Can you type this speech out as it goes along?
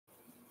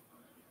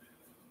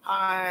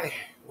Hi,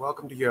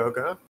 welcome to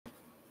yoga.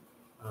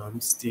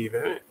 I'm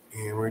Steven,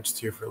 and we're just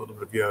here for a little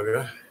bit of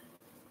yoga.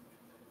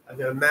 I've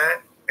got a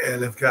mat,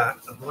 and I've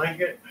got a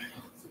blanket,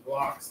 some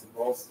blocks, some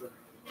bolster.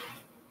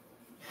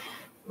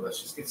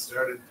 Let's just get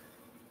started.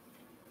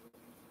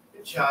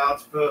 In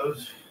child's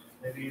pose,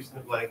 maybe using the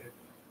blanket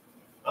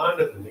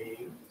under the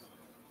knees.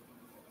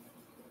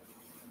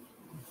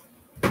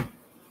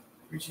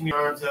 Reaching your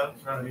arms out in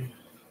front of you,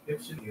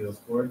 hips and heels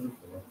towards the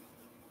floor.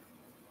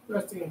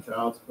 Resting in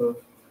child's pose.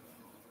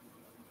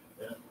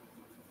 Yeah.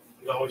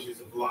 You can always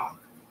use a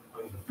block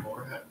on the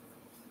forehead.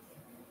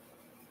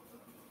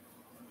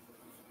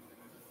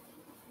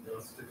 Now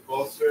let's take a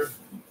bolster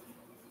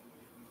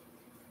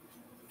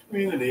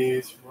between the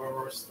knees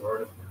for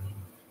restorative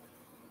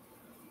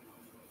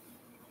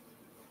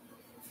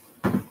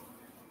breathing.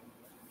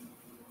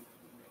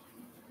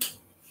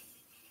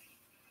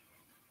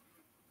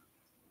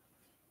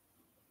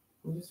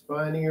 Just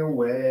finding your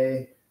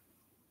way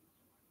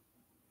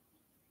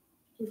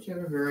to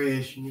whichever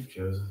variation you've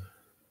chosen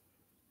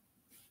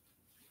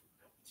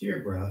to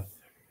your breath.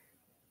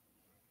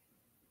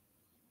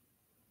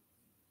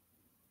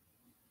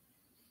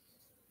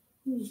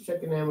 Just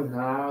checking in with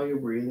how you're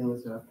breathing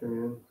this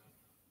afternoon.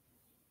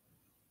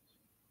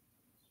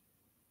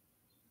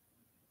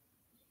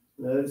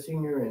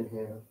 Noticing your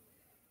inhale.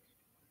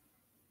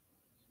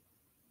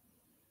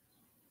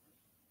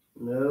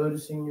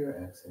 Noticing your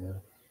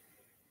exhale.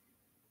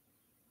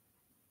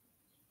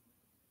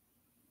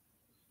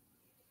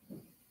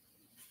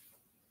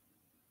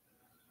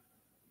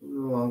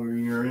 No longer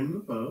you're in the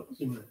pose,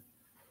 you might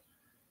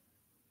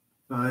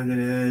find an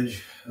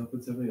edge,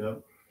 open something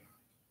up,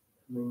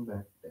 coming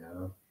back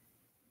down.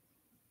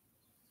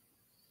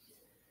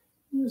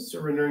 Just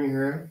surrendering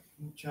here.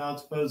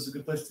 Child's pose is a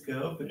good place to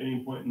go. If at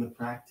any point in the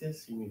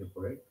practice you need a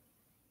break.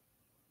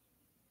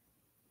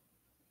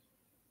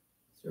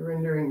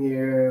 Surrendering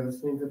here,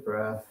 listening to the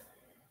breath.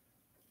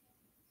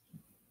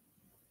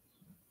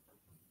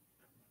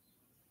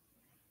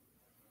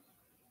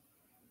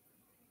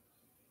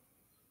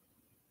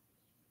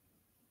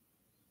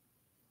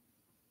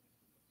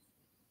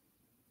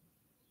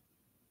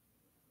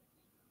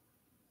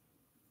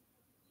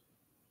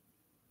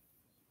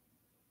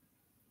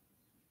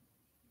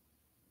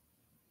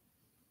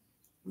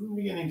 I'm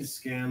beginning to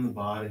scan the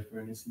body for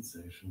any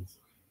sensations.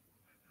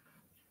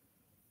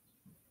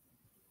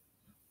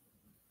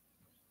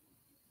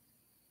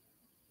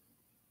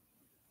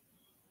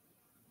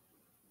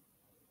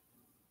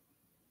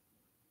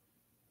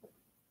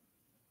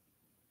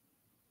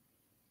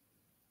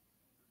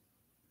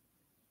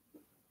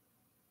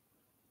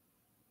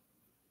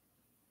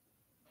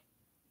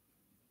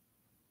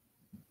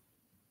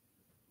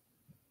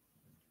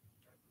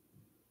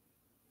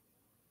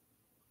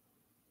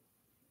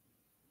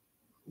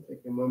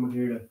 Take a moment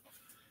here to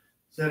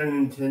set an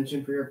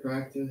intention for your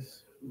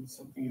practice,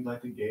 something you'd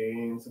like to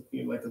gain, something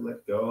you'd like to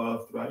let go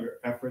of throughout your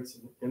efforts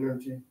and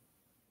energy.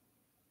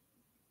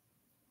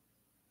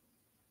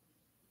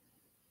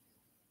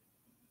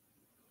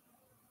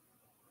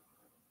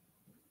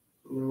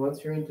 And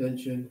once your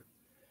intention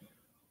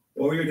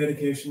or your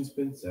dedication's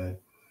been set,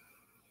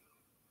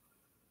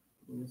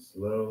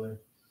 slowly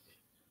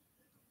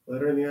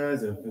fluttering the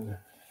eyes open,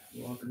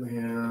 walking the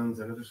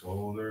hands under the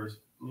shoulders,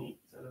 knees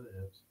under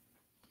the hips.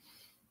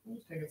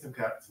 Just taking some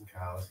cats and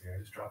cows here.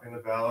 Just dropping the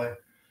belly,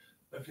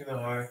 lifting the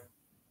heart,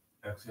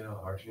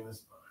 exhale, arching the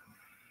spine.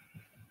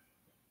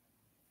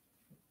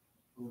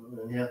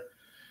 Inhale,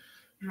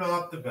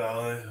 drop the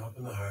belly,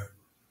 open the heart,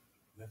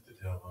 lift the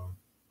tailbone.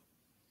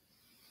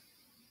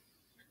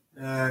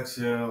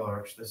 Exhale,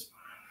 arch the spine.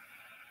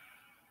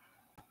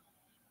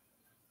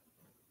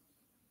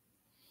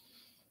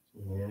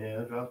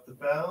 Inhale, drop the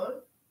belly.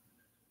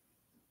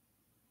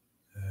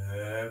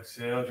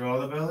 Exhale, draw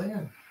the belly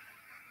in.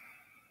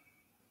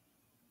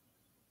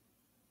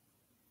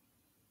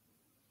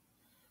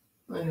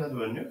 Inhale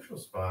to a neutral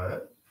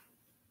spine.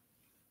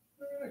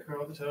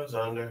 Curl the toes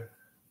under.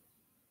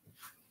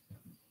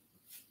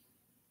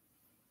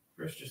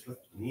 First, just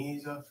lift the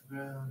knees off the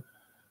ground.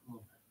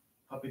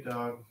 Puppy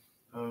dog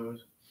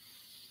pose.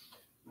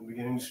 And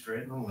beginning to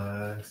straighten the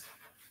legs.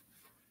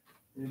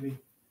 Maybe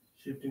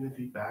shifting the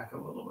feet back a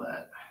little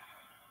bit.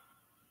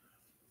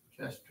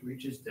 Chest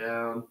reaches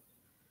down.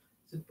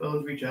 Sit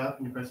bones reach up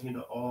and you're pressing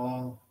into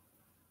all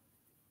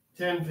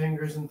 10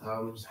 fingers and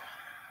thumbs.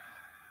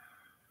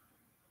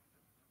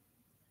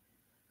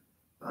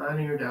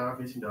 Finding your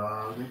downward facing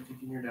dog, maybe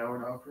taking your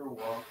downward dog for a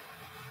walk,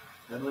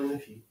 pedaling the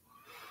feet.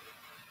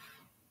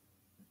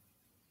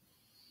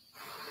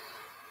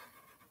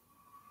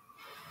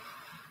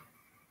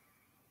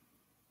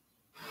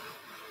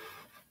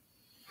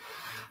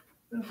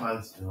 And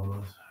find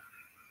stillness.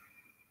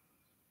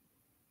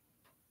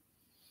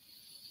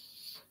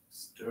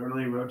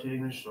 Sternly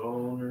rotating the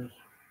shoulders.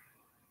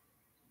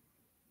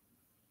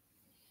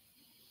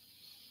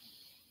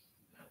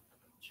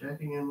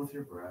 Checking in with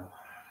your breath.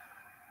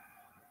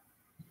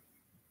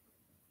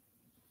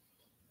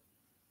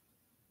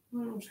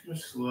 I'm just going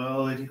to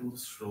slowly take a little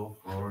stroll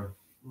forward,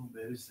 little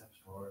baby steps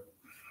forward.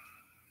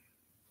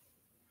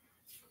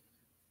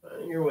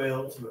 your way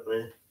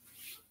ultimately to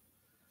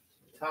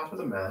the top of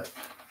the mat.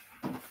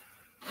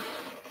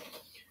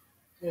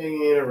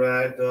 Hanging in a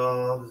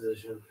ragdoll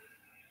position.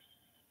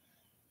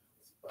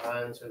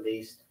 Spine's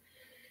released.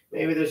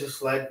 Maybe there's a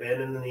slight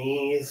bend in the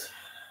knees.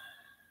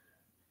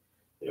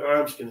 Your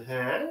arms can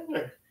hang,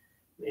 or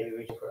maybe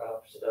reaching for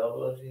opposite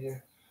elbows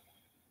here.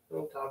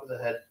 On top of the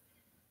head.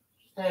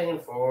 Just hanging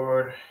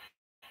forward.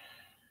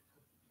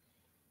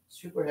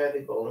 Super heavy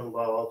bowling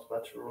ball. It's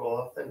about to roll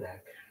off the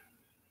neck.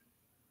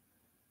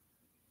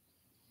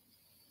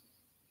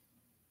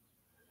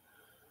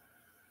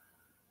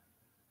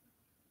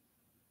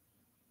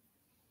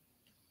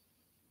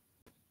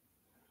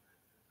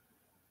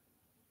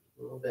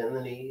 We'll bend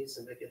the knees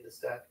and begin to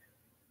stack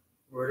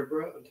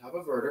vertebra on top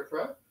of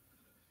vertebra.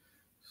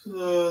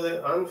 Slowly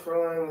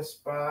unfurling the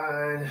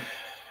spine.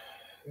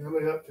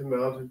 Coming up to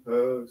mountain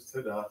pose,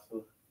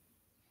 Tadasana.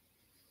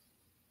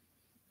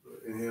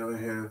 Inhale the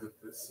hands up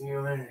to the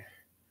ceiling.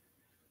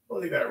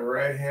 Hold that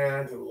right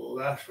hand to the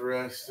left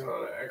wrist, and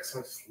on an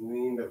exhale, just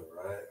lean to the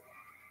right.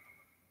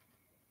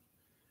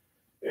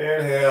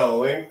 Inhale,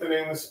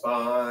 lengthening the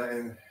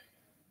spine.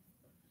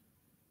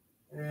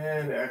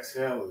 And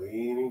exhale,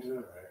 leaning to the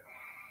right.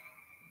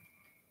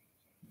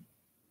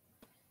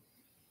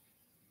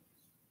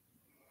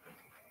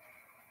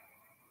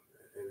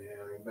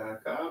 Inhaling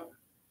back up.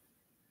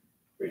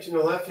 Reaching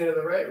the left hand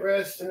to the right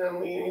wrist, and then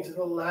leaning to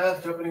the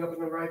left, opening up on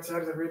the right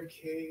side of the rib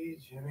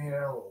cage.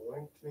 Inhale,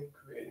 lengthening,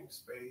 creating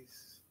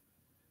space.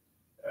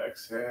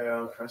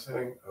 Exhale,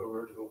 pressing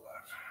over to the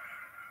left.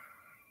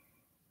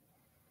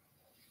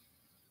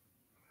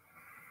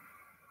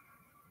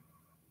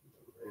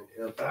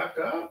 Inhale, back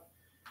up.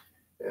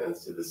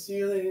 Hands to the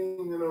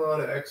ceiling, and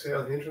on an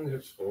exhale, hinge from the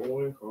hips,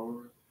 folding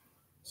forward.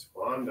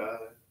 Swan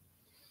dive.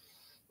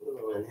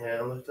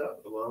 Inhale, lift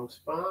up the long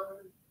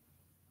spine.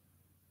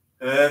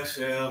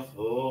 Exhale,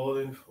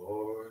 folding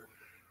forward.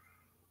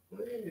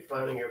 Maybe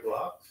finding your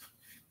blocks.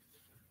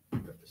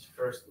 Got this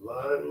first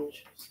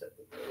lunge,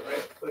 stepping the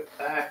right foot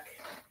back.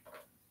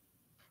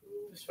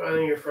 Just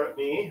finding your front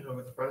knee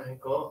over the front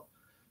ankle.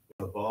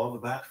 The ball of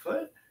the back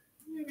foot.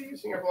 Maybe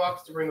using your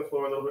blocks to bring the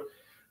floor a little bit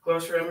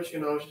closer in, but you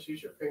can always just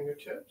use your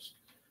fingertips.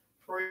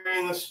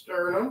 Freeing the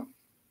sternum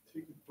so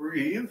you can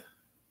breathe.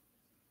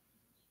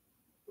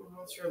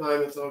 Once your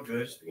alignment's all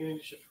good, just beginning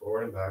to shift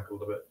forward and back a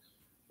little bit.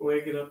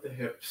 Waking up the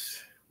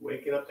hips,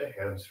 waking up the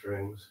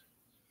hamstrings,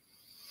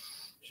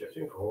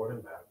 shifting forward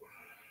and back.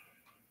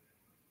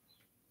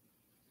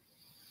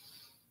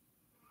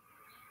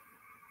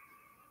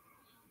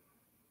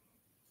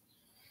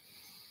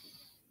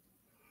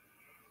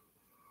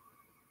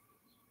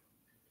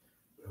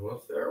 And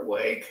once they're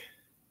awake,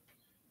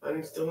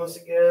 finding stillness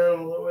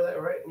again, lower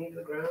that right knee to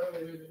the ground,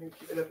 maybe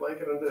keeping the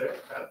blanket under there,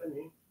 pat the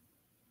knee.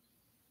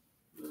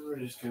 And we're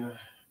just going to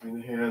bring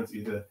the hands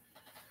either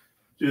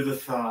to the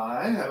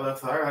thigh, that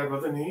left thigh right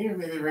above the knee, or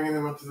maybe bringing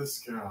them up to the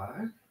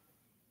sky.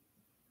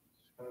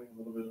 Just finding a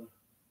little bit of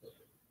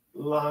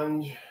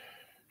lunge,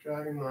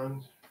 dragon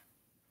lunge.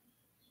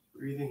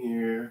 Breathing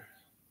here,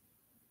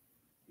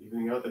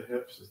 evening out the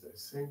hips as they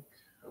sink,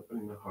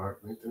 opening the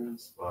heart, lengthening the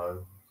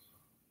spine.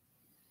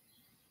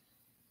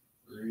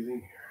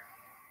 Breathing here.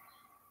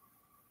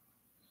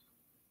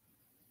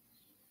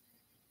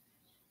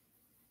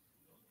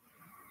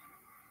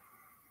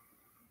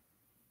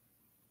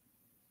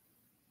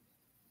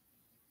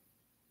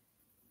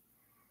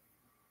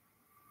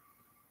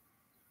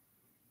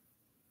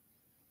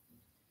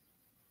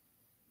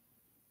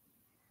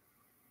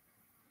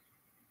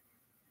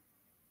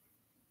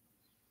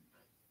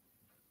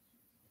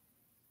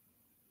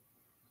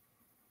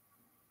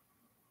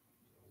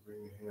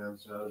 Bring the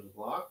hands out of the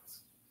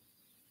blocks.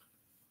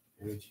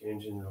 Maybe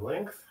changing the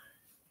length.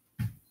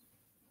 I'm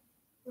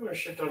going to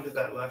shift onto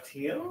that left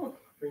heel.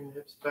 Bring the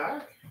hips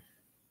back.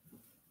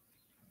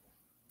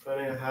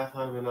 Finding a half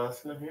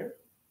Vinyasa here.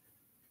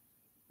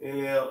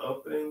 Inhale,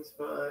 opening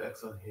spine.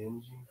 Exhale,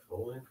 hinging,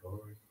 folding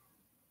forward.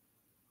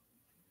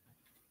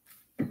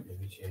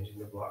 Maybe changing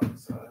the block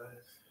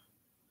size.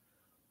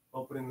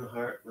 Opening the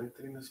heart,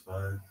 lengthening the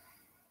spine.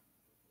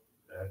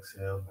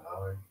 Exhale,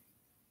 bowing.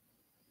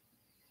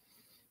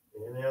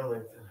 Inhale,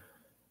 lengthen.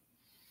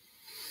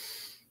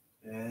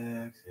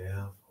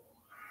 Exhale, fold.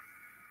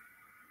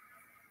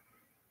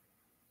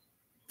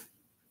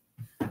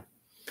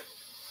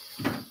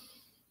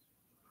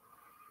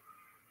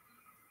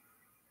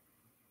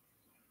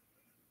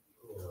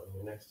 On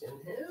your next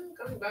inhale,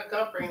 coming back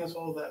up, bringing the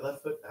sole of that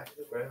left foot back to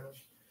the ground.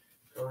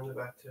 Going the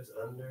back toes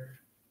under.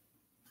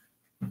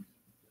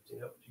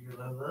 Lifting up to your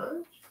low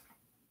lunge.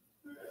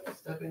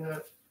 Stepping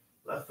that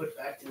left foot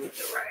back to meet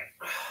the right.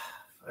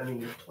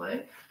 Finding your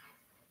plank.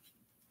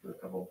 For a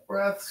couple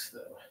breaths.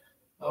 The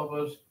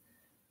elbows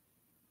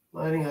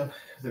lining up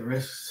the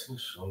wrists and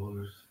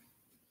shoulders.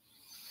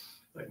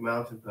 Like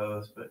mountain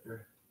pose, but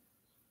you're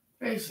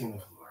facing the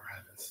floor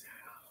rather than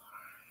standing on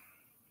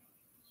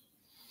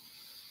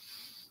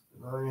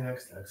the floor. And on your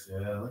next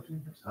exhale,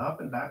 lifting hips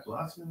up and back,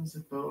 blossoming the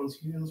sit bones,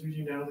 heels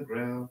reaching down to the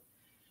ground.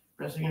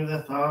 Pressing into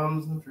the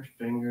thumbs and the first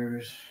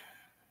fingers.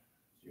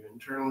 You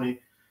internally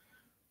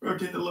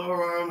Rotate the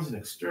lower arms and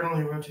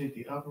externally rotate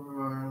the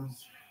upper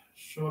arms.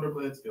 Shoulder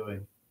blades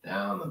going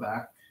down the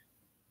back.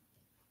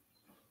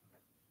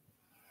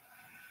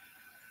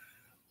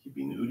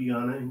 Keeping the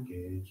Uddiyana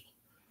engaged.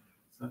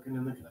 Sucking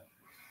in the gut.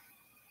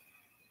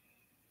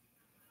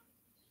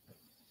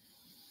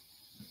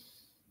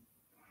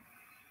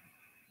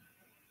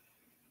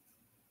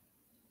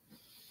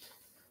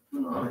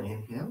 And on an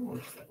inhale, we'll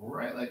lift that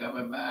right leg up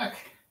and back.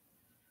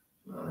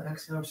 And on an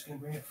exhale, I'm just going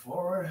to bring it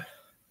forward.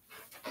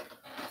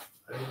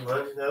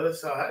 Lunge to the other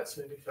side,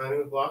 so maybe finding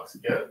the blocks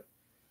again.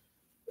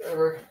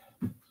 Whatever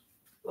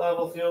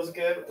level feels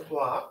good with the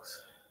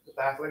blocks. The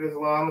back leg is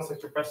long, it's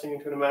like you're pressing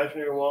into an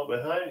imaginary wall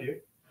behind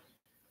you.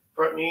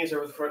 Front knees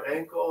over the front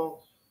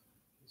ankle.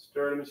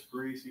 Sternum is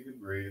free so you can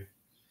breathe.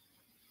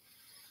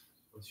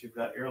 Once you've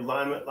got your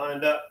alignment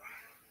lined up,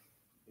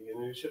 you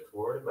can shift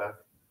forward and back.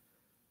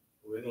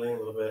 Wiggling a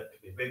little bit.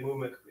 Could be a big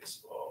movement, could be a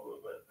small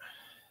movement.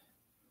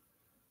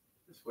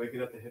 Just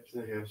waking up the hips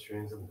and the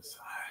hamstrings on the side.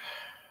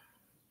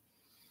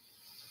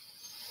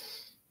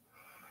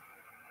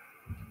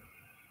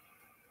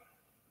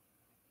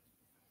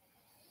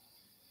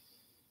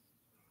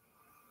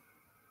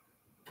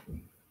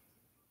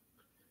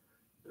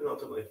 And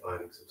ultimately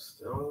finding some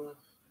stillness.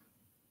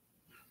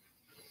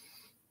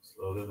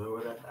 Slowly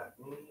lower that back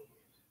knee.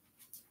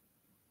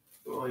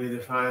 We'll either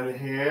find the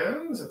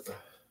hands at the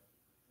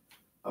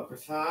upper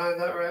thigh of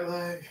that right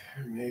leg,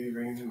 or maybe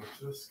bring them up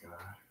to the sky.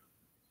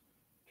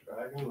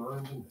 Dragon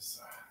lunge on this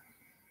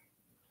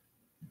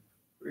side.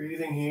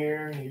 Breathing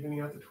here, evening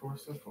out the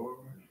torso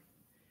forward.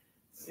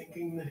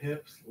 Sinking the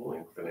hips,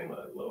 lengthening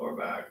the lower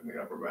back and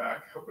the upper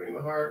back, opening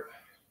the heart.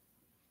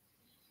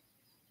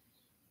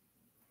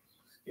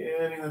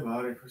 Scanning the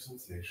body for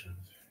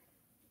sensations.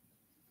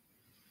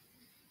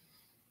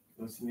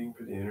 Listening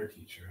for the inner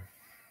teacher.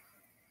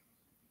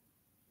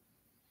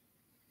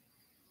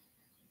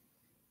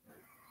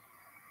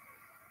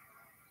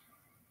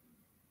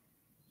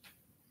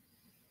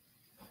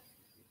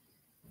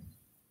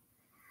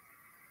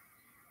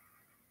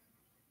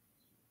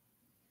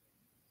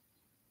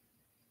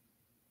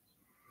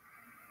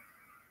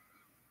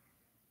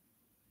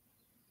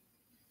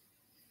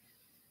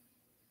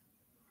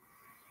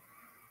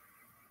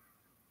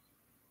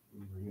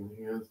 Bringing the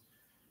hands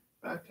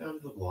back down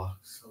to the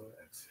blocks. So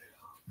exhale.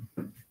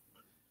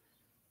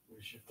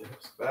 We shift the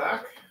hips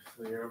back.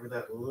 So you're over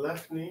that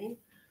left knee.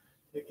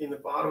 Taking the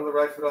bottom of the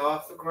right foot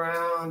off the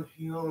ground.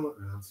 Heel on the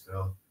ground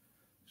still.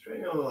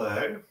 Straighten on the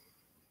leg.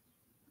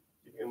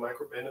 Keeping a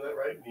micro bend in that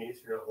right knee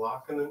so you're not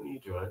locking the knee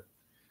joint.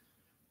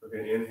 We're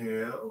going to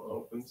inhale.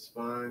 Open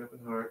spine,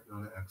 open heart. And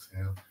on an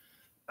exhale.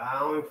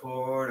 Bowing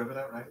forward over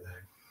that right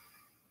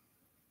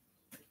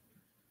leg.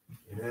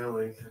 Inhale,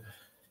 lengthen.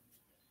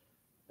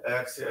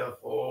 Exhale,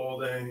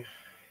 folding.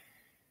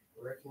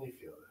 Where can you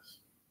feel this?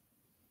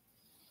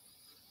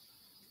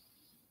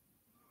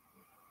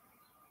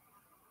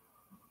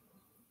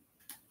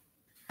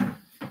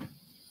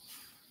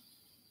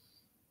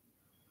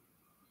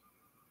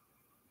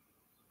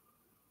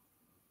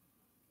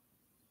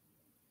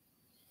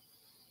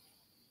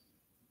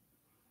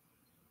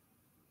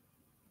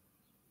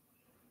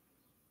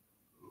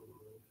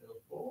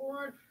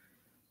 Forward.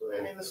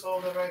 Landing the sole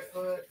of the right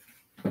foot.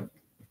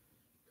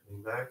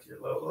 Coming back to your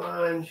low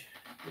lunge.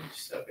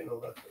 Each stepping the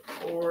left foot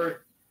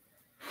forward.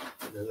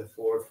 Another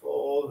forward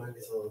fold. Maybe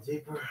it's a little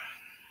deeper.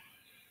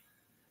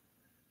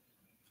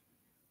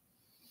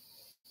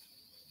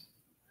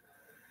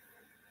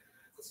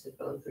 Sit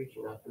bones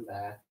reaching up and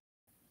back.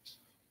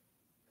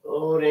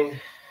 Loading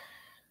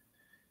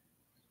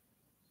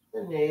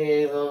the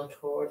navel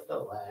towards the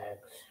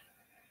legs.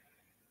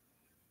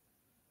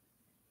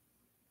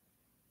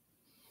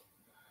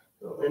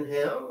 So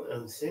inhale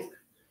and sink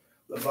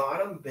the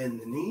bottom, bend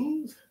the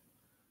knees.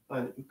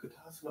 Find the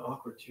Utkatasana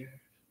awkward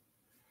chair.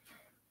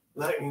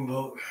 Lightning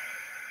bolt.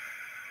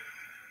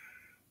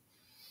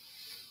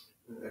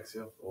 And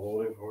exhale,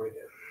 folding forward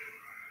again.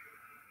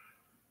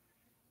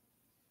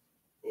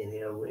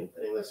 Inhale,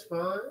 lengthening the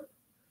spine.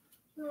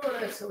 All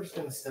right, so we're just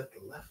going to step the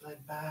left leg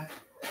back,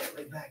 right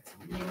leg back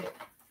to meet it.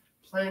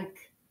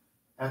 Plank.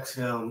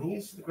 Exhale,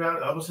 knees to the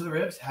ground, elbows to the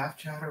ribs, half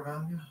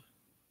chaturanga.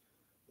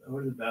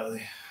 Lower the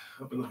belly,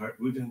 open the heart,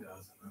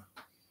 Bhujangasana.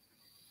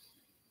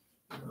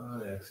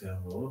 Exhale,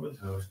 roll over the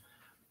toes.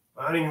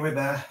 Finding your way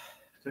back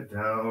to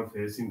downward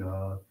facing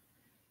dog.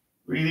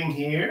 Breathing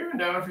here,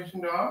 downward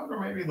facing dog, or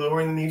maybe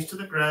lowering the knees to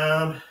the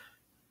ground.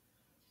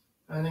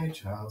 Finding a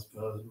child's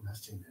pose and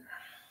resting there.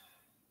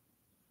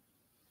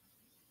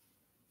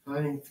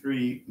 Finding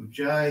 3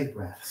 Ujjayi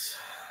breaths.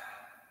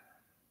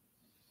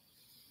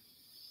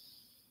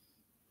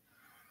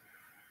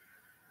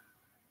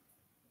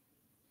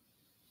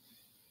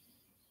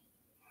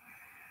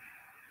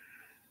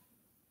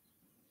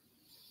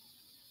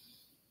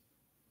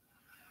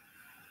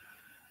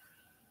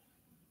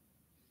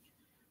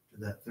 To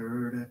that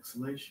third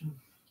exhalation,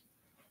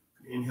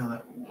 inhale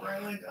that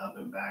right leg up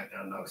and back,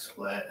 down dog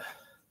split.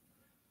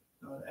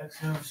 On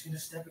exhale, I'm just going to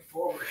step it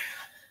forward.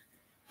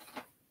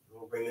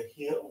 We'll bring the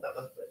heel, that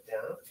left foot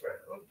down to the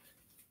ground.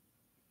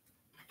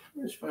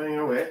 We're just finding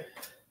our way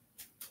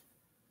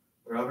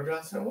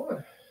Virabhadrasana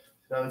 1.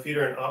 Now the feet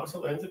are in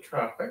opposite lanes of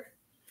traffic.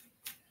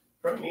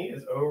 Front knee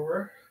is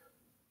over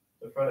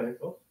the front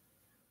ankle.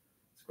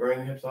 Squaring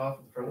the hips off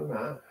at the front of the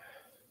mat.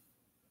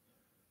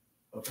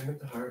 Opening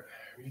up the heart.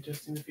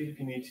 Readjusting the feet if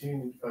you need to. You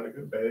need to find a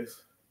good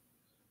base.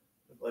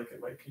 Like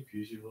it might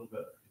confuse you a little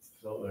bit. It's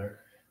still there.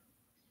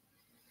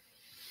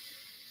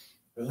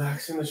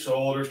 Relaxing the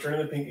shoulders,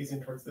 turning the pinkies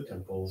in towards the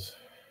temples.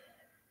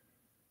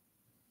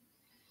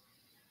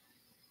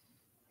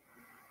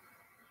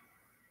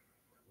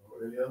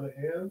 Inhale the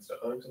hands to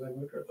Anjali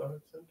Mudra at the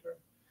heart center.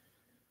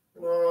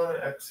 And on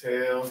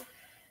exhale,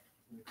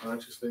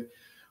 consciously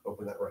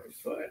open that right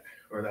foot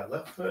or that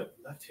left foot,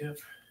 left hip.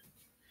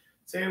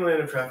 Same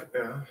lane of traffic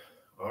now.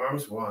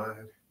 Arms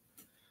wide.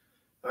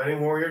 Finding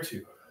warrior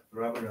 2.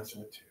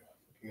 Virabhadrasana 2.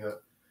 Looking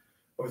up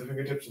over the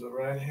fingertips of the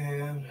right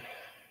hand.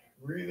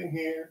 Breathing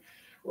here.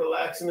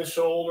 Relaxing the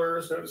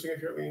shoulders. Noticing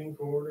if you're leaning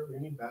forward or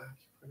leaning back.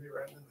 Maybe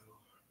right in the middle.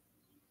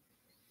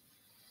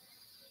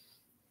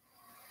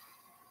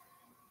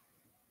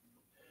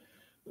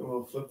 And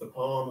we'll flip the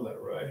palm of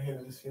that right hand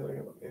to the ceiling.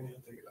 And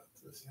inhale, take it up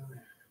to the ceiling.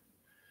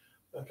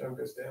 Left arm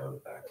goes down the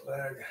back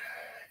leg.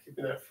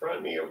 Keeping that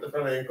front knee over the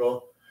front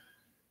ankle.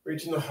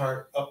 Reaching the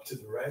heart up to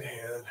the right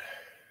hand.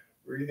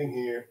 Breathing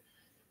here.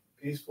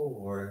 Peaceful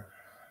warrior.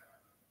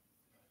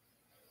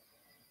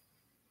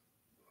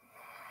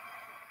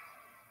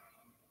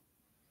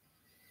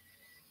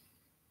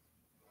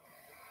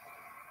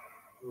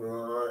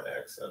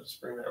 Exhale,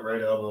 just bring that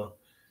right elbow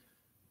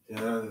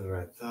down to the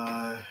right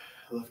thigh.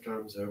 Left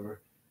arm's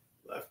over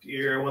left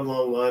ear. One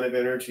long line of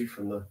energy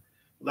from the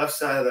left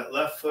side of that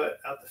left foot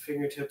out the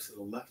fingertips of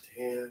the left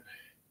hand.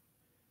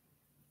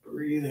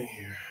 Breathing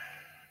here.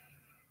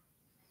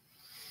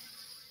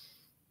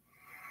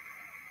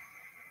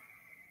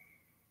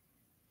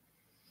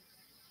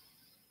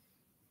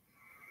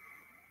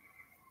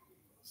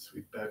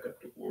 Sweep back up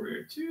to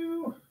warrior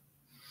 2.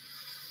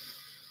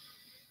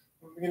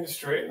 We're going to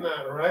straighten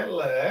that right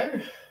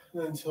leg.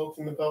 And then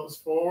tilting the pelvis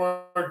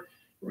forward.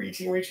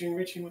 Reaching with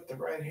the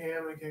right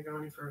hand. We can't go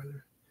any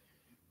further.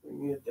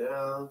 Bringing it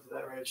down to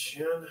that right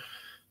shin.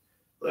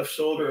 Left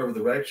shoulder over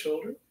the right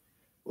shoulder.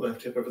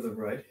 Left hip over the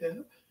right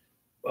hip.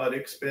 Body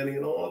expanding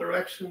in all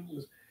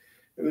directions.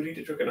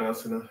 Udita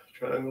Trikonasana,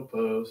 triangle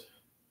pose.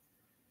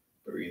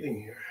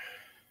 Breathing here.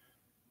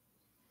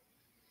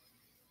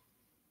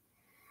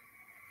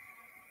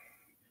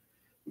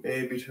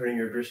 Maybe turning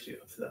your drishti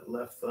up to that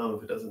left thumb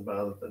if it doesn't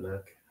bother the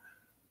neck.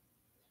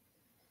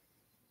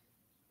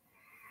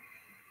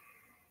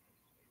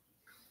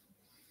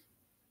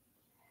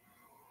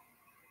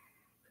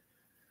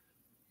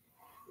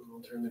 And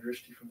we'll turn the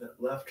drishti from that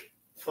left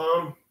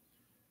thumb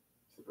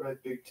to the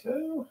right big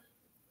toe.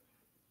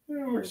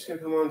 And we're just going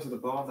to come onto the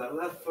ball of that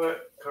left foot.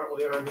 Cartwheel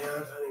the arm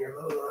down, finding your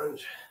low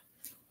lunge.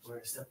 We're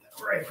going to step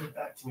that right foot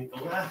back to meet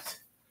the left.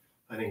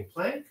 Finding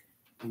plank.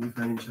 Maybe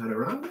finding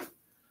chaturanga.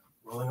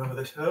 Rolling over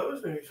the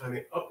toes. Maybe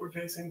finding upward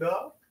facing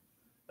dog.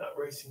 Not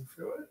racing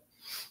through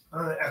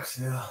it.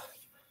 Exhale.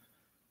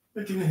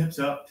 Lifting the hips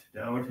up to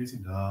downward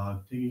facing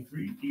dog. Taking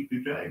 3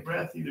 deep drag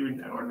breaths either in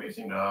downward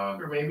facing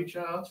dog or maybe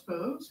child's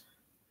pose.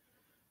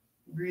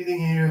 Breathing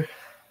here.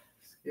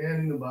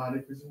 Scanning the body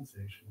for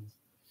sensations.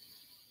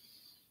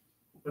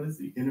 What is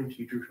the inner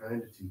teacher trying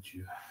to teach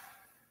you?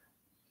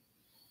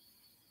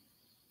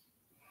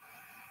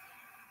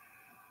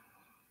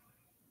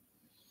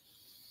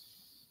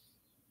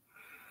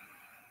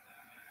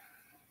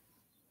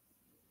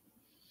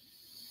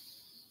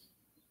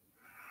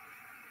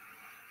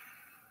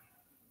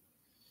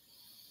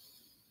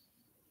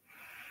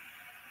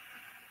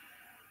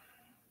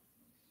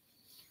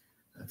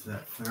 That's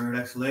that third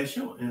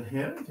exhalation. We'll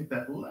inhale. Take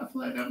that left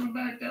leg up and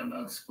back, down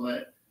dog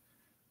split.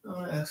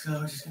 On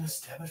exhale, we're just going to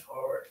step it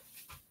forward.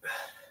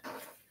 And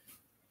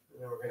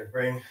then we're going to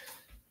bring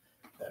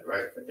that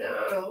right foot down,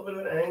 a little bit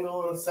of an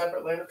angle in a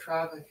separate lane of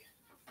traffic.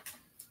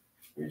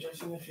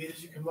 Readjusting the feet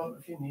as you come up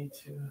if you need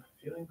to.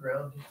 Feeling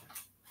grounded.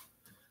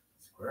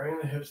 Squaring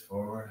the hips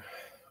forward.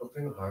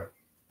 Opening the heart.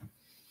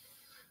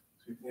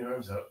 Sweeping the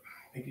arms up.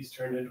 Pinkies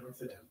turned in towards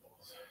the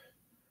temples.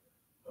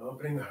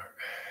 Opening the heart.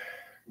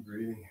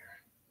 Breathing here.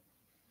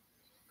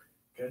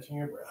 Catching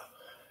your breath.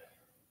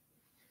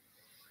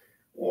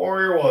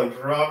 Warrior 1,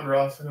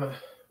 Virabhadrasana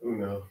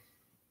Uno.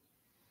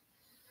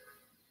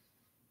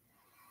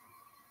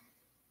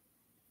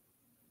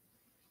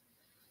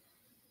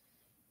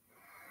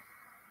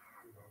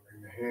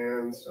 Bring the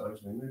hands to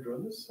Anjali Mudra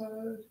on this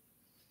side.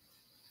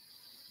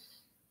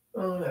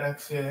 On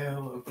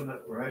exhale, open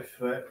that right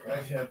foot,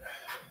 right hip.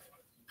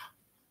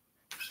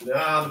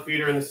 Now the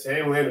feet are in the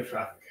same lane of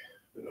traffic.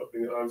 Then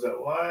opening the arms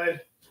out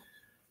wide.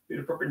 Feet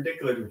are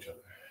perpendicular to each other.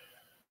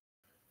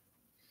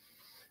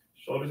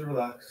 Shoulders are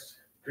relaxed.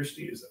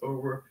 Drishti is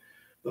over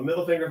the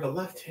middle finger of the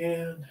left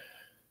hand.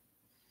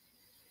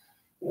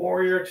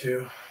 Warrior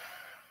 2.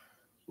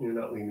 You're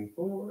not leaning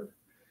forward,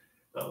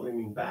 not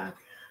leaning back.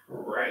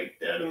 Right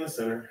dead in the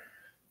center.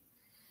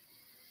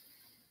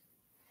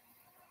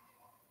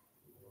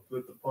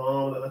 Flip the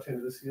palm of the left hand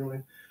to the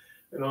ceiling.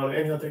 And on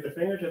inhale, take the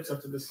fingertips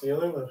up to the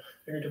ceiling. The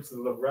fingertips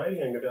of the right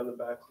hand go down the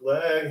back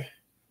leg.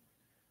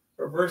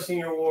 Reversing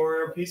your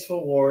warrior,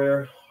 peaceful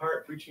warrior.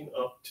 Heart reaching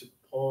up to the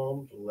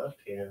palm, the left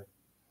hand.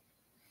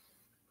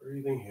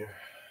 Breathing here.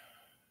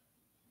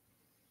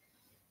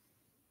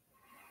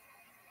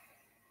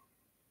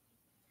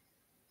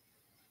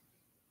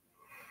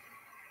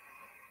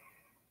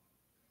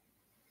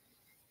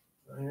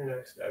 On your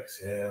next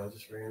exhale,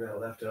 just bringing that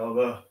left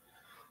elbow,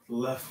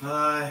 left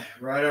thigh,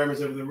 right arm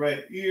is over the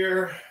right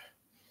ear.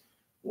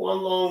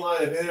 One long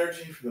line of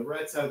energy from the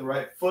right side of the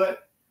right foot,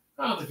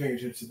 out the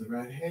fingertips to the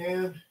right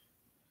hand.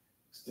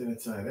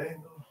 Extended side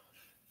angle.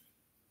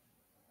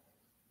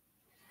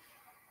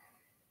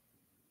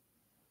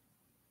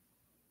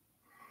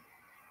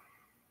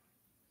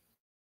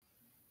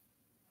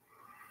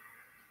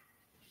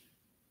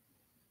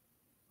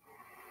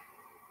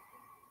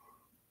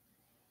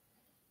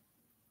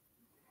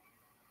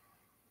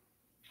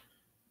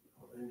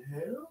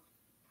 Inhale,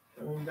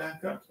 coming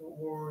back up to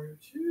warrior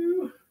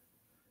two.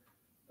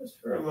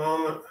 Just for a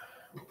moment,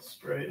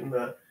 straighten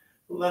that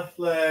left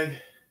leg,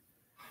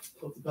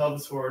 tilt the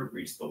pelvis forward,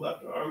 reach the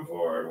left arm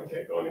forward. We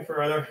can't go any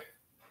further.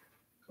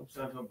 Comes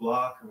down to a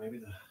block, or maybe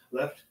the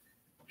left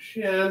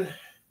shin,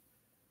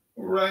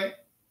 right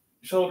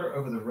shoulder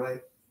over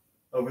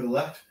the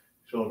left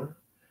shoulder,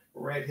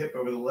 right hip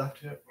over the left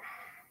hip,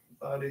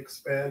 body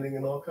expanding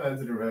in all kinds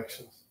of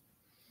directions.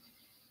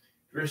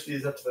 Drishti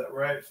is up to that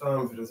right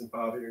thumb if it doesn't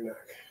bother your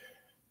neck.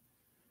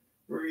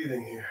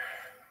 Breathing here.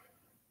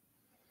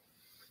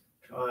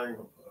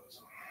 Triangle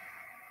pose.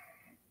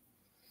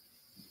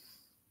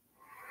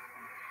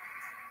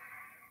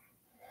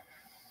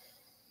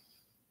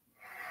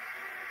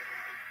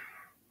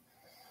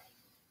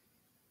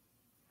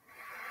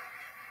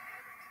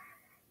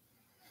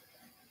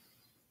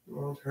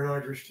 We'll turn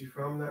our drishti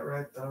from that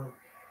right thumb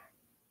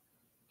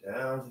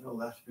down to the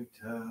left big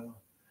toe.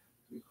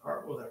 We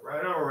cartwheel that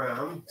right arm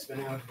around,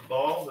 spinning with the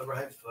ball of the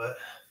right foot,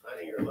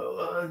 finding your low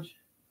lunge.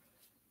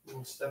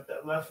 And step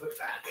that left foot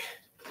back.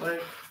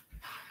 Plank.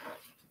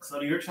 So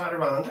to your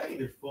chaturanga,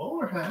 either full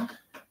or half.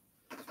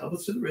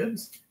 Elbows to the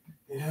ribs.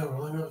 Inhale,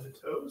 rolling over the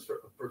toes for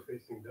upward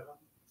facing dog.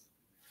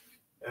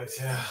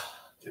 Exhale,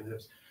 chin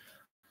hips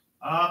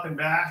up and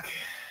back.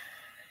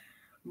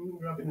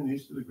 Dropping the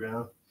knees to the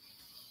ground.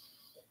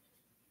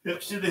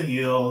 Hips to the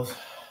heels.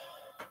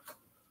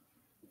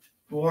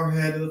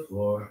 Forehead to the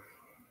floor.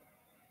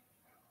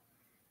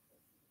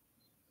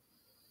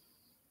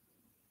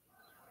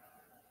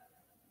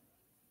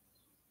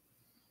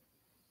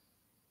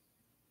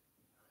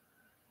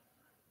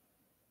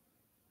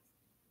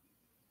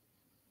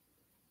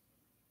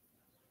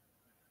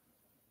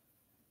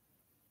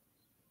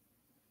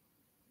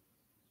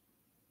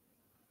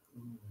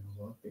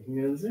 Walk the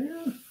hands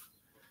in.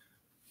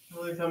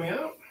 Really coming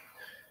out.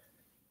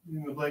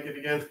 Using the blanket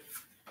again,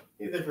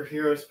 either for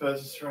hero's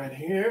poses right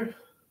here.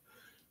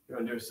 You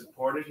want to do a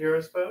supported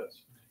hero's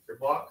pose. Your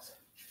blocks.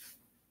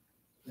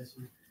 This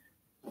one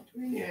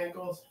between the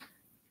ankles.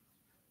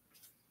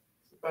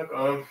 Sit back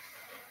on.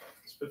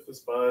 Split the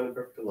spine in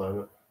perfect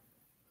alignment.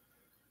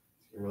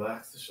 You can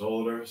relax the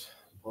shoulders.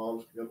 The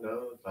palms can come down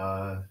to the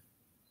thighs.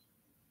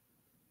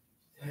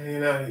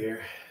 Hanging out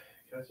here.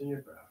 Catching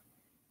your breath.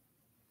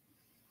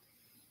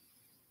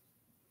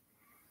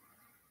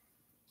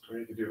 Or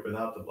you could do it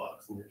without the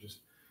blocks and you're just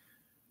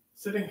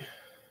sitting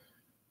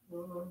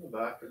on the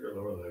back of your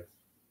lower legs,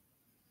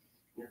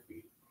 your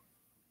feet.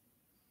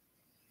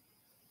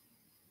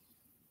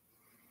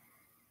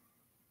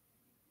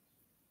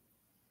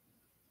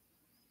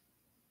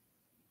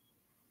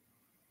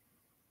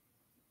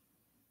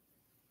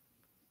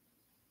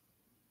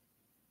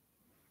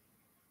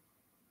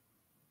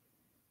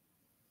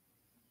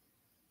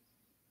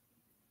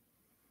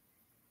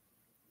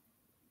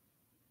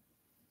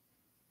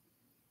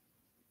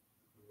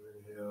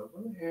 Inhale,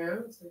 from the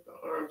hands, take the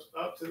arms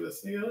up to the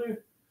ceiling.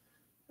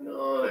 And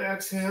on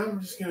exhale, I'm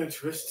just going to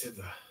twist to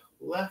the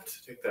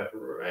left. Take that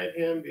right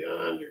hand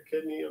beyond your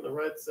kidney on the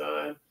right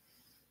side.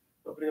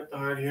 Opening up the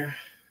heart here.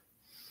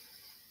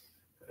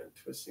 And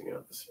twisting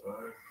out the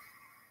spine.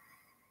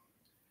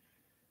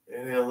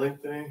 Inhale,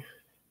 lengthening.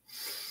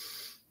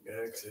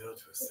 Exhale,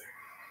 twisting.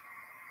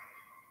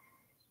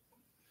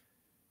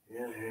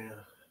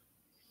 Inhale.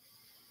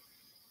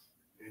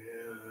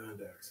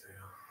 And exhale.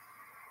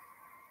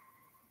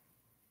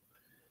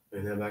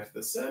 Inhale back to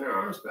the center,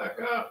 arms back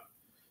up.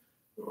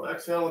 We'll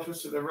exhale, we'll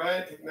twist to the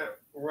right, taking that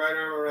right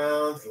arm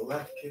around to the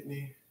left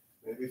kidney.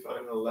 Maybe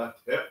find the left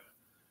hip.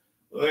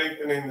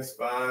 Lengthening the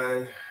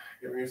spine,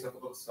 giving yourself a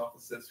little soft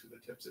assist through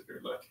the tips of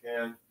your left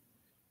hand,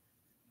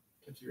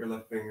 tips of your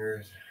left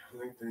fingers,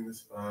 lengthening the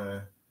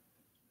spine.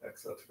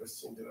 Exhale,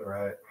 twisting to the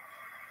right.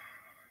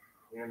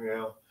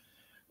 Inhale,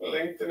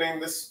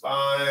 lengthening the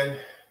spine.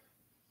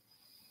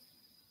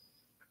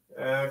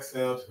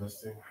 Exhale,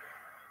 twisting.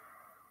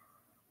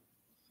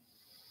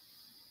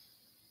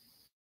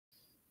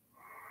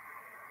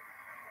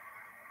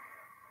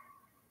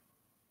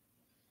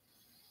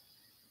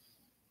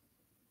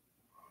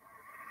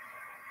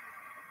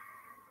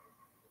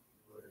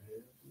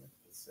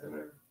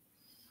 Center.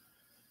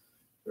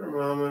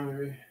 moment,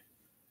 maybe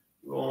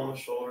roll on the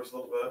shoulders a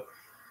little bit.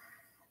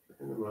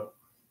 Bring them up.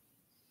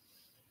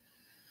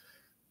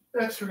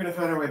 Next, we're going to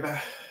find our way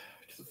back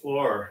to the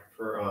floor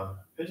for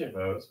pigeon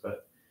pose,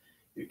 but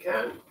you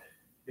can,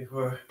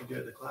 before you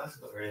do the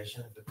classical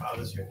variation, if it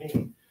bothers your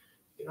knee,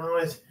 you can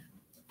always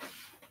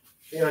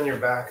be on your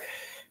back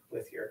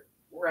with your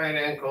right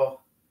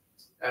ankle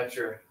at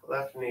your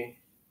left knee,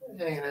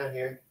 hanging out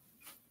here.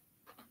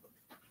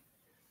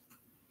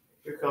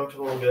 If you're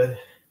comfortable and good,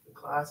 the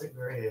classic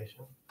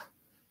variation.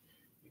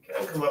 You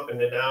can come up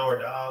into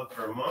downward dog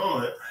for a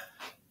moment.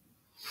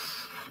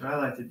 What I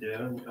like to do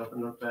is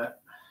open up that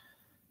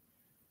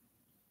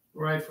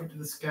right foot to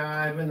the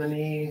sky, bend the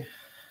knee,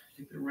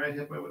 take the right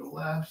hip over the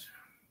left.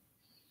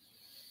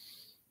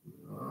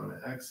 On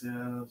the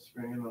exhale,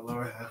 bring in the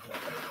lower half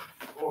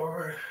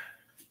forward.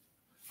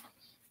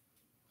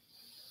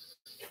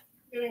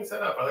 Getting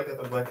set up, I like to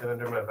have the blanket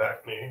under my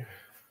back knee.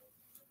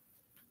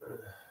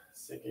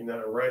 Sinking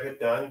that right hip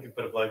down, you can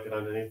put a blanket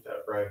underneath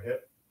that right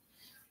hip.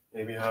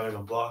 Maybe having a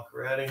block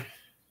ready.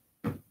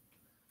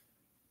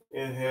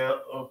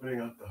 Inhale,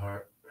 opening up the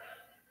heart.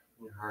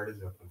 Your heart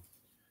is open.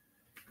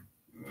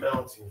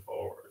 Mounting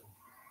forward.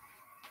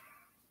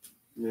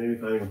 Maybe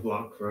finding a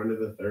block for under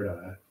the third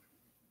eye.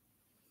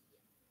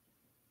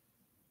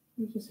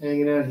 Just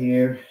hanging out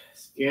here,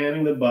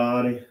 scanning the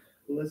body,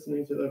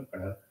 listening to the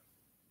breath.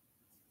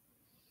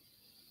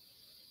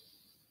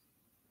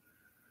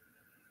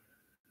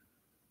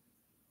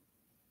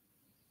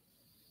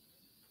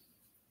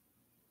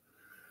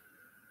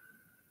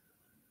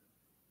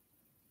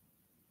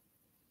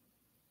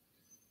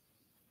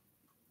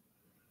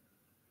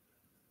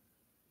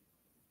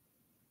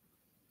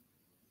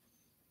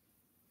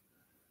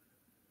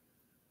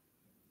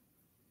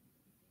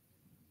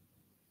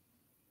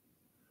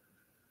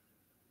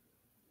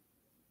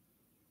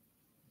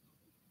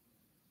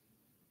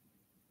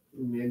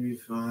 Maybe you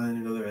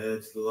find another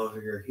edge the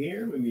longer you're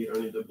here. Maybe you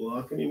don't need to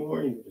block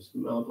anymore. You can just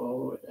mount all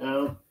the way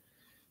down.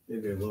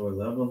 Maybe a lower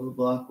level of the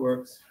block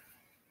works.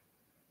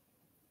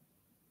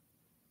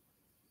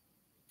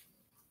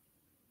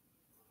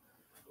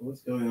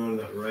 What's going on in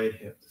that right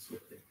hip this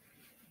morning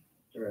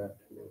or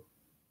afternoon?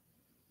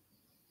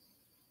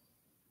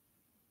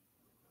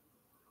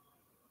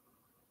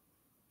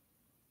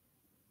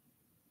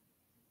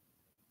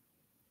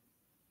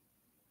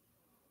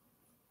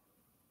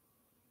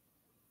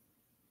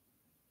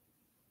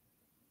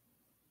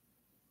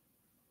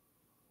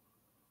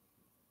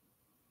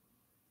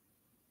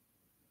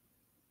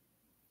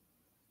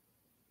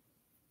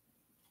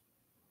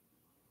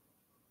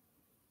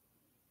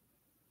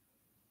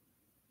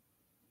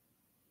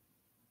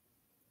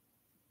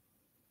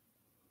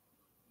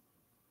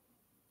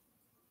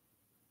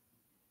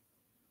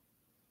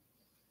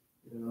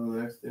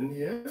 Next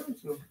inhale,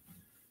 so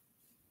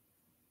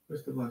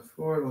push the left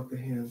forward, walk the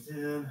hands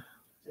in,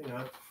 sitting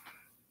up,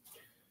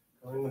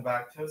 going the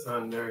back toes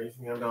under,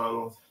 using the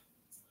abdominals.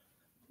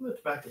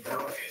 Lift back to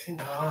downward facing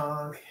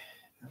dog.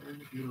 Cover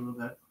the feet a little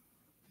bit.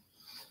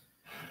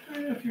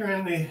 And if you're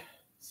in the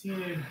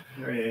seated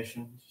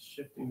variation, just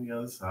shifting the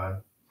other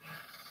side.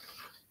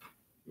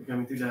 You're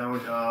coming through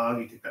downward dog.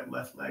 You take that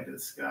left leg to the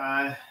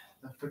sky,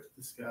 left foot to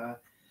the sky,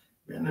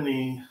 bend the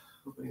knee,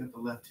 opening up the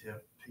left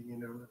hip,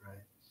 taking it over the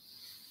right.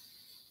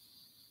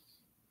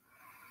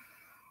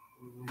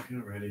 If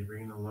you're ready,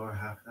 bring the lower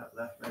half of that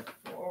left leg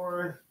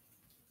forward.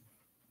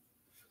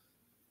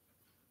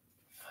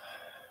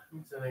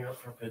 And setting up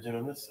for pigeon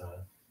on this side.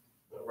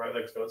 The right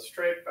leg's going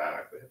straight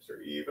back, the hips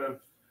are even,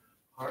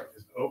 heart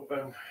is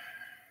open.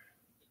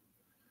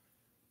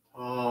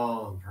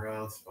 Tall and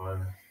proud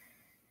spine.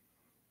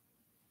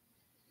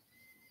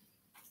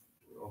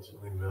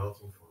 Ultimately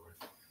melting forward.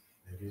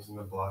 Maybe using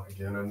the block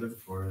again under the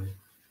forehead.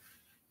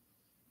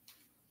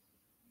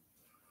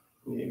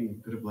 Maybe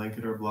you put a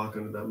blanket or a block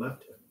under that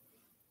left hip.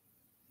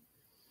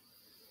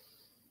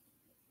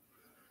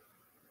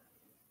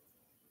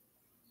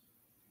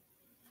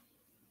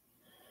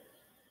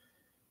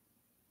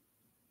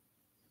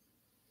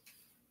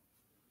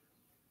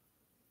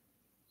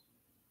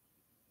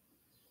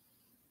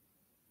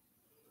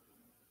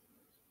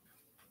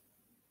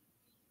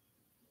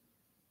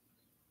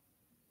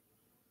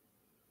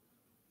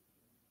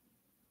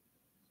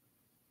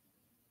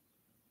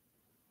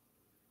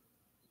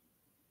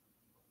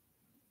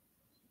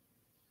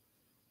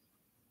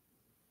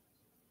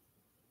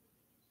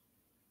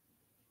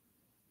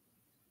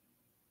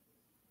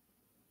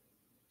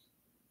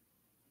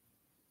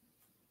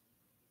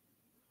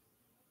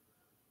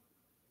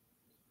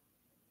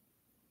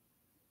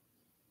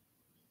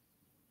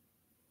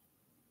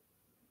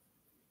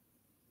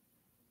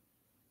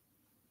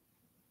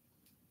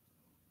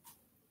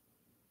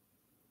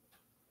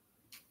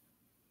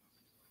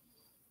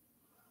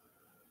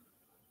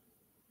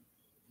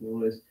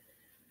 Always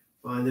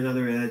find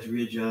another edge,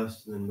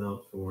 readjust, and then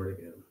melt forward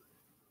again.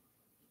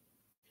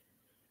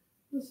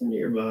 Listen to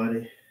your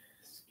body,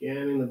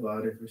 scanning the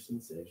body for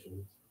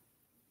sensations.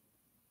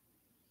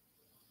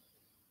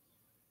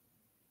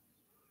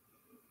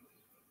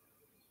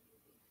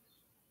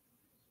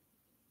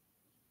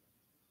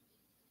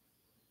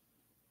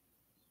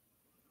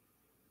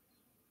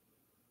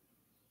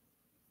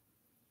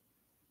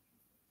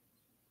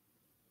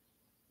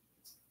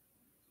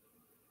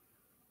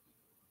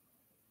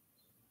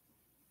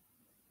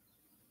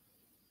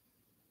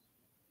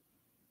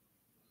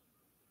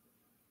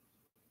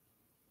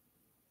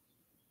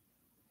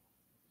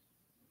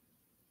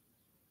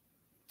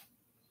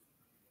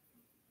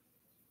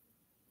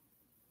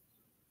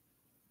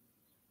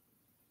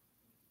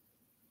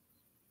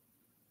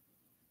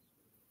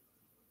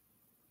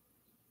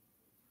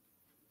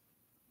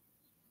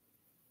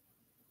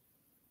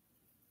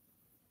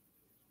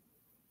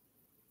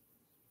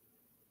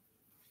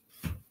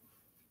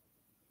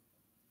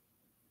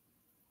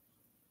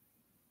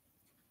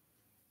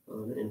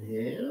 On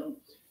inhale,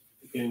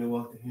 beginning to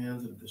walk the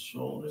hands into the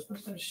shoulders. Now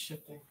start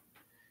shifting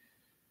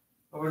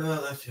over to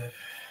the left hip.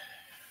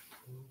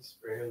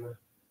 Just bringing the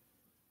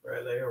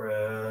right leg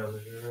around.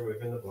 You're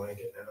removing the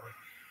blanket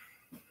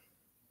now.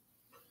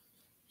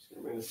 Just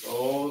gonna bring the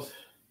soles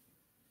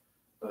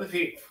of the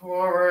feet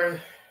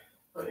forward.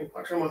 Letting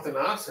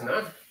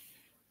Paschimottanasana.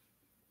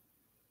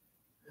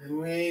 And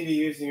maybe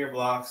using your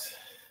blocks,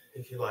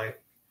 if you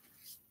like,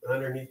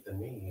 underneath the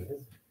knees.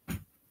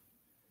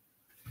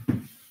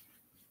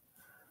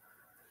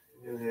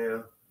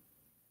 Inhale,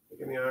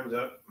 picking the arms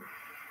up.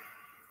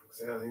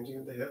 Exhale,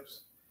 hinging the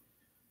hips.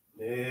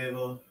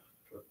 Navel,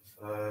 flip the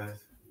thighs,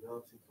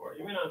 melting forward.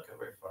 You may not go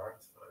very far,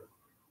 it's fine.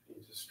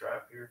 Use a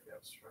strap here if you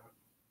have a strap.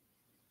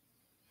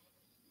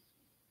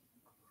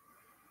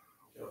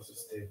 You can also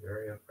stay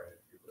very upright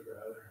if you would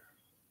rather.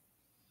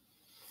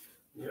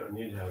 You don't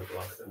need to have the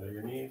blocks under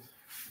your knees.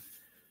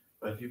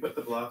 But if you put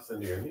the blocks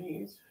under your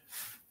knees,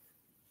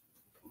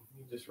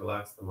 you just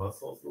relax the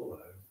muscles of the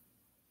leg.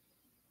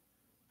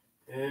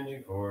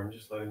 Hinging forward and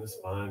just letting the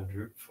spine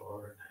droop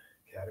forward.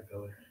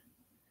 Caterpillar,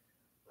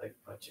 like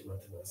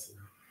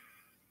Paschimottanasana.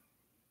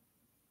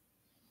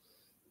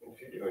 And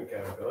if you're doing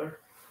caterpillar,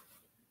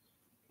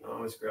 you can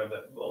always grab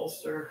that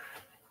bolster.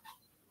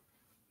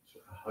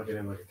 Hug it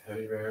in like a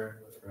teddy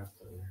bear. Let it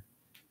rest on your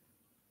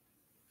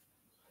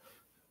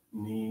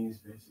knees,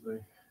 basically,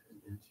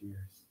 and into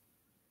your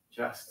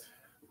chest.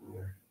 And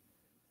your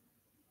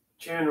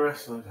chin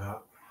rests on the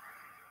top.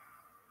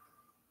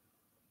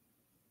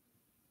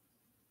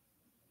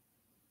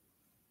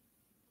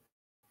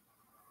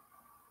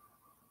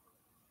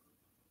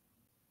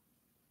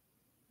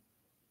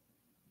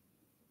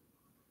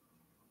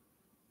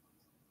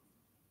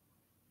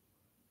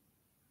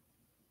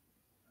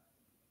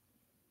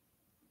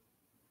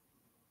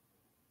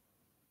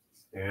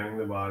 Scanning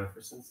the body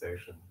for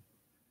sensation.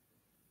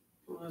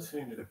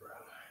 Listening to the breath.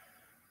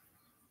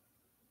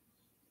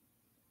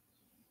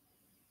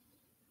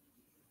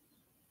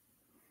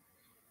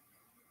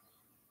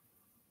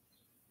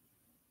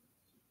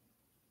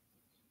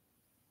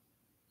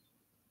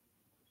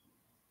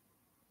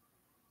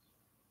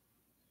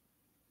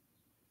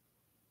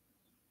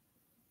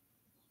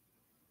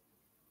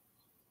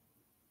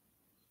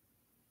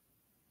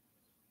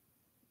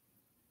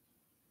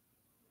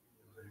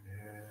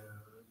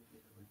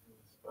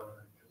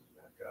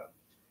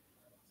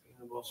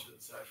 Bolster to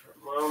the side for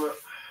a moment.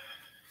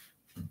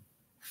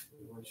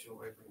 Windshield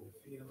wipering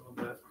the feet a little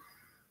bit.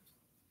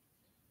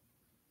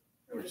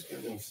 And we're just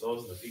getting the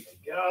soles of the feet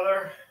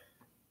together.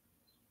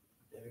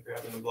 Maybe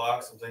grabbing the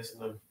blocks and placing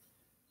them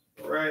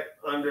right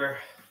under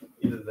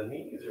either the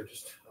knees or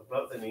just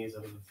above the knees,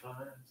 under the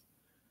thighs.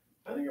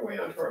 Finding your way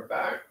onto our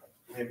back.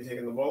 Maybe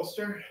taking the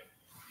bolster.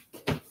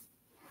 We're going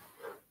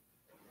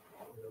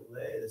to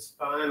lay the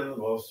spine on the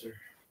bolster.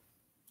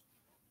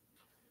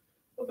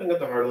 Opening up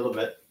the heart a little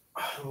bit.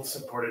 A little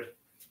supported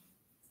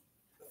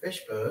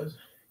fish pose.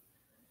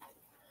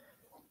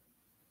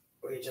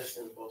 We adjust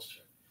in the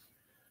bolster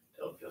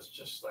until it feels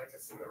just like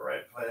it's in the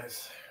right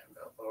place.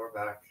 Now lower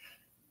back.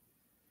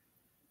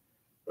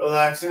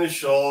 Relaxing the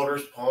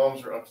shoulders,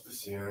 palms are up to the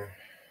ceiling.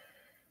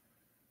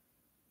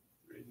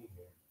 Breathing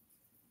here.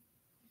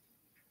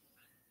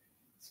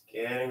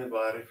 Scanning the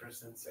body for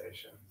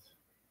sensations.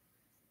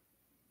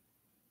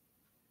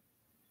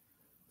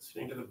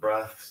 Listening to the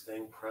breath,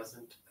 staying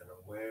present and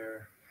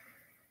aware.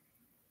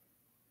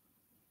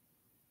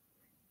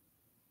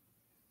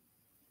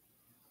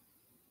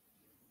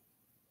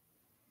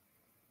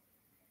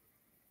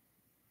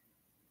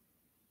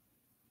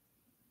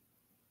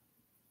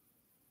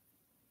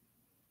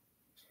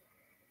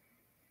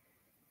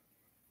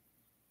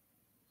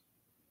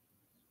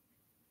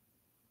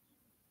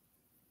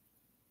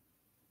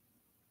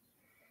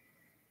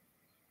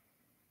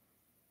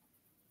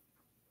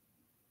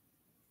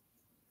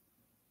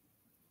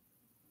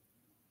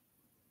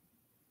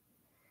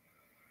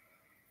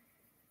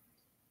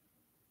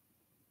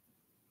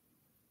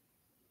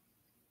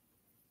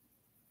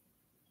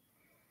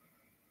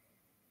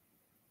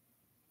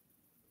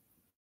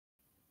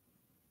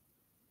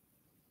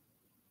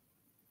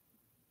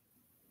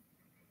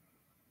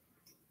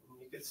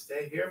 You could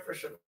stay here for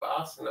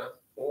Shavasana,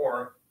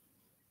 or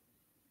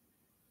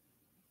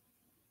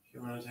if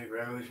you want to take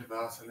regular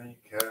Shavasana, you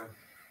can.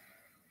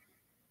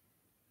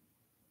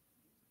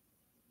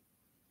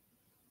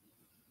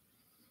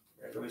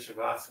 Regular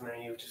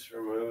Shavasana, you just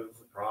remove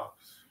the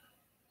props.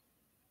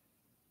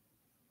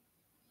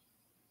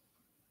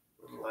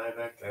 And lie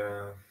back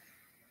down.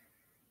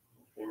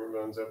 Femur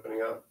bones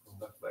opening up.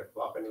 Left leg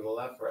flopping to the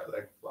left, right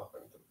leg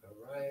flopping to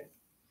the right.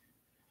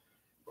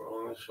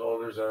 Rolling the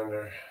shoulders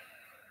under.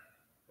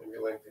 Maybe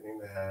lengthening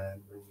the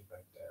head, bring you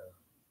back down.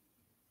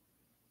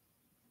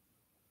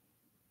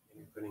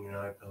 Maybe putting an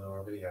eye pillow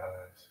over the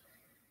eyes.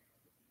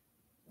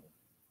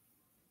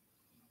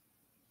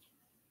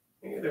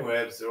 Either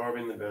way,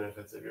 absorbing the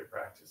benefits of your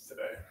practice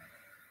today.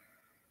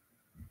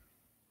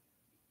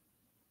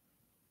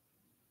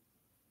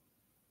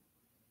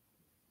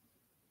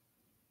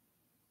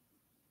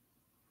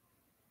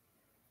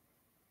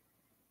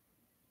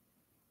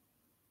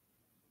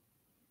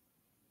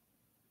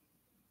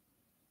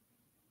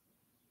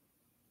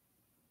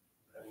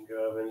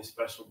 go of any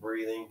special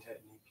breathing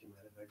technique you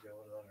might have had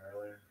going on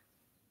earlier.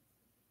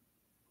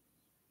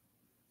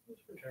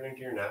 Just returning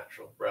to your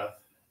natural breath,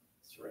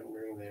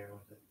 surrendering there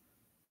with it.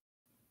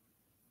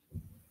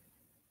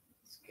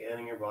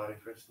 Scanning your body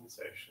for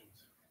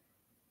sensations.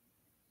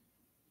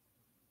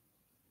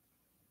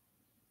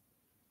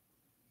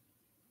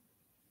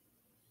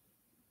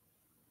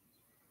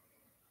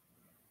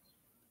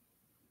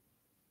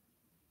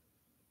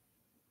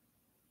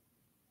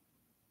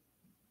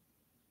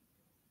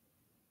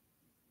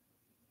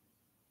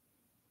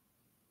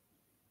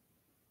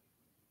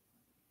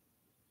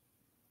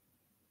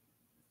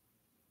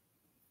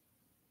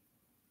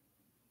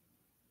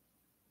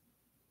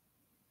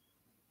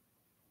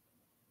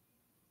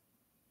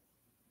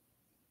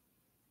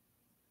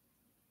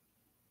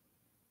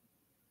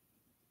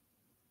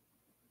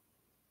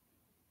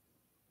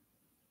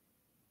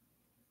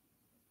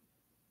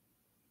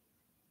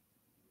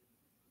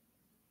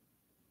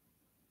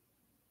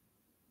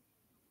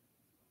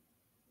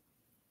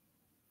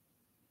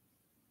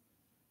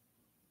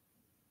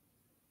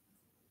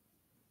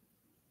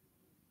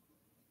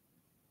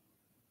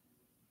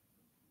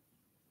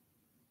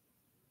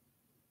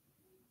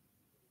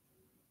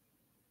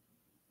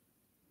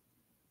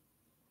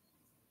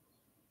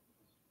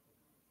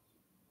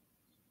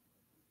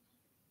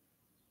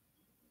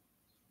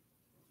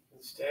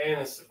 Stay in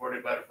a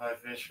supported butterfly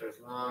fish for as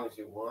long as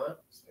you want.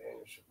 Stay in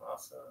your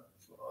shavasana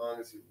as long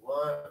as you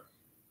want.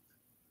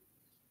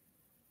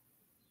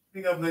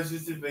 Pick up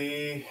places to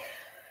be,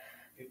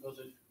 people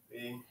to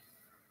be.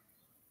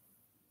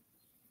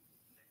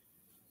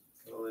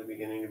 Slowly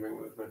beginning to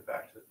bring movement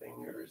back to the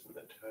fingers and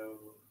the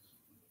toes.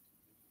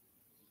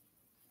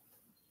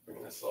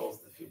 Bring the soles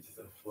of the feet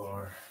to the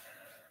floor.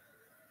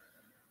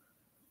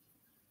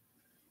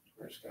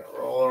 We're just going to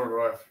roll over to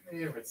our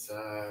favorite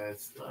side,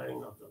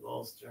 sliding off the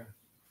bolster.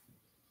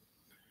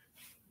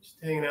 Just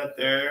hanging out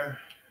there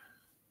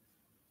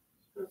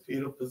in the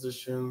fetal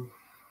position.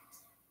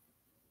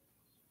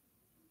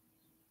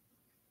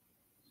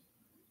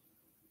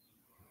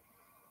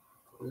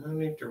 No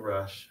need to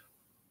rush.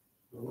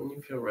 When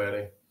you feel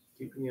ready,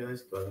 keeping your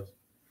eyes closed,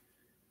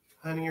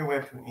 finding your way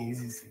to an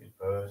easy seated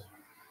pose.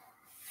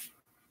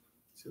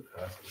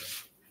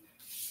 Sukhasana.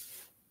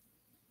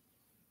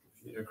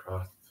 Feet are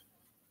crossed,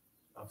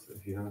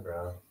 opposite feet on the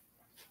ground.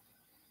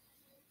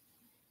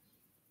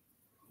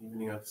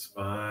 Evening out the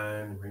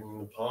spine, bringing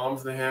the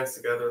palms of the hands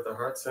together at the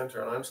heart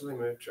center, Anjali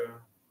Mudra.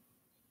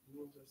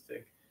 Just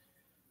take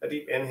a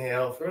deep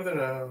inhale through the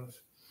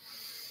nose,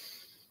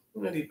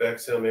 and a deep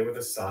exhale, maybe with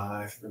a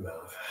sigh through the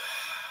mouth.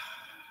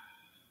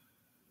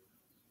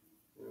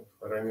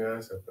 Fluttering the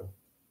eyes open.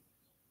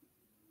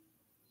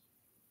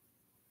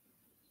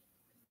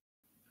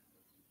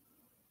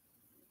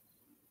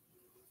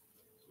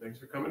 Thanks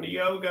for coming to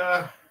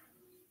yoga,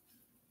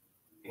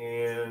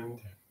 and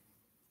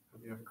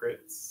hope you have a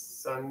great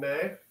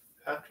Sunday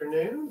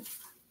afternoon.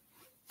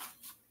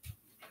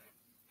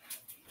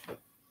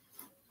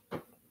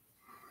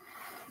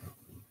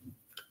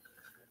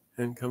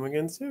 And come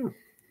again soon.